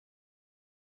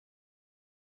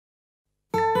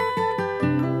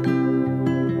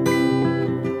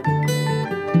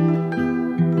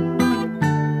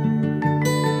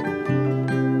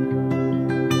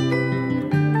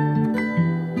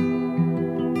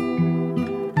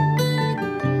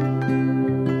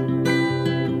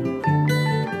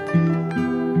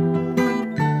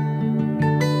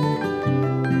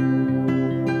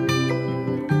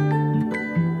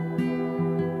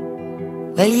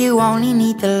Well, you only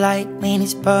need the light when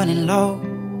it's burning low.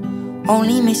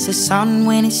 Only miss the sun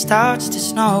when it starts to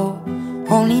snow.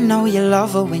 Only know you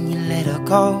love her when you let her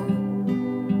go.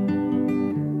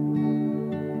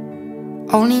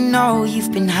 Only know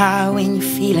you've been high when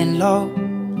you're feeling low.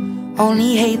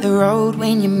 Only hate the road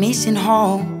when you're missing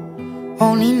home.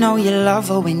 Only know you love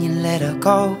her when you let her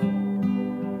go.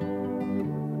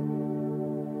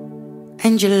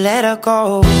 And you let her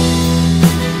go.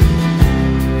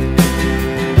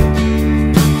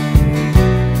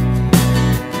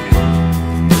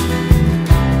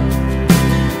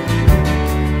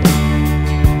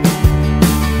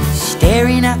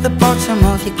 Staring at the bottom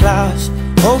of your glass,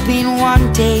 hoping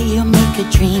one day you'll make a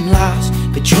dream last.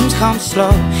 But dreams come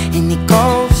slow and they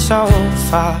go so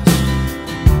fast.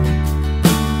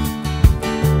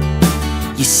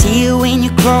 You see it when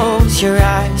you close your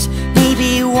eyes.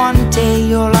 Maybe one day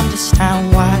you'll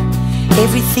understand why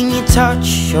everything you touch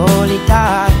surely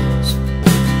dies.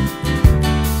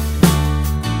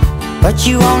 But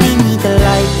you only need the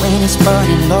light when it's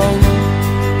burning low.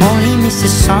 Only miss the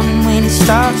sun when it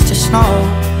starts to snow.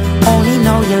 Only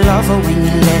know you love her when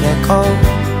you let her go.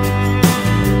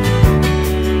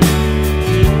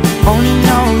 Only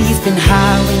know you've been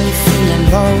high when you're feeling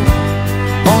low.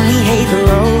 Only hate the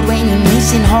road when you're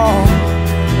missing home.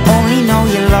 Only know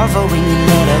you love her when you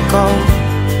let her go.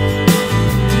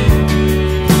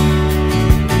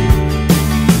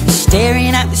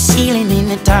 Staring at the ceiling in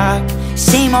the dark,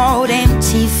 same old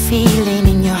empty feeling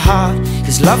in your heart.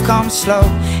 'Cause love comes slow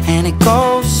and it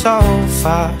goes so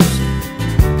fast.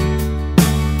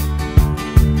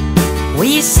 Well,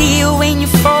 you see her when you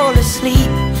fall asleep,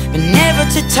 but never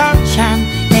to touch and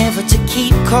never to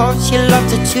keep. 'Cause you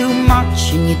loved her too much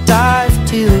and you dive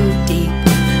too deep.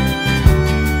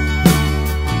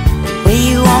 Well,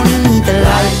 you only need the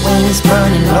light when it's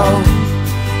burning low.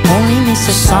 Only miss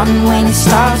the sun when it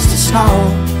starts to snow.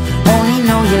 Only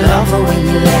know you love her when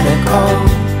you let her go.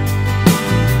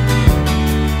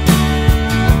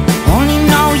 Only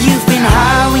know you've been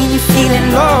high when you're feeling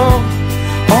low.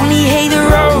 Only hate the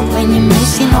road when you're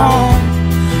missing home.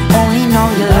 Only know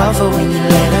you love her when you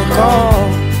let her go.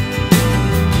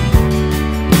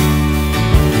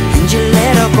 And you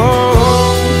let her go.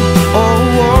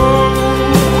 Oh, oh,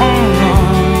 oh, oh.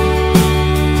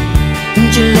 And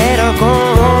you let her go.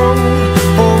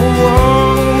 Oh, oh,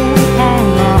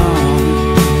 oh, oh.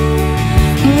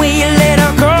 Will you let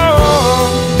her go?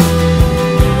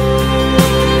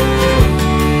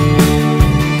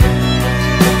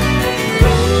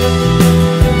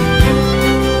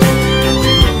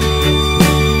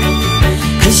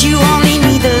 'Cause you only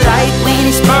need the light when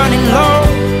it's burning low.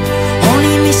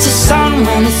 Only miss the sun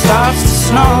when it starts to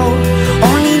snow.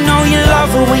 Only know you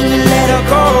love her when you let her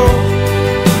go.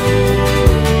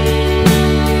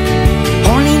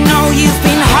 Only know you've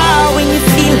been high when you're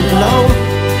feeling low.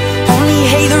 Only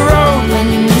hate the road when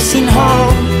you're missing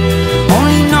home.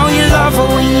 Only know you love her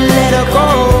when you let her go.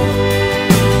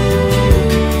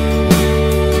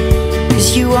 'Cause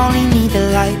you only need the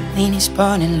light when it's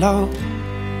burning low.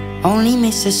 Only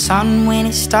miss the sun when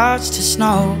it starts to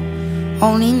snow.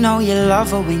 Only know you love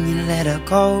her when you let her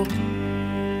go.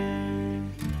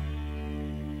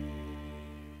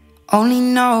 Only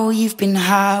know you've been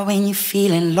high when you're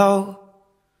feeling low.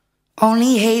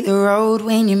 Only hate the road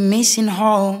when you're missing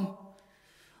home.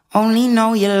 Only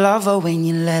know you love her when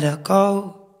you let her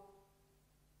go.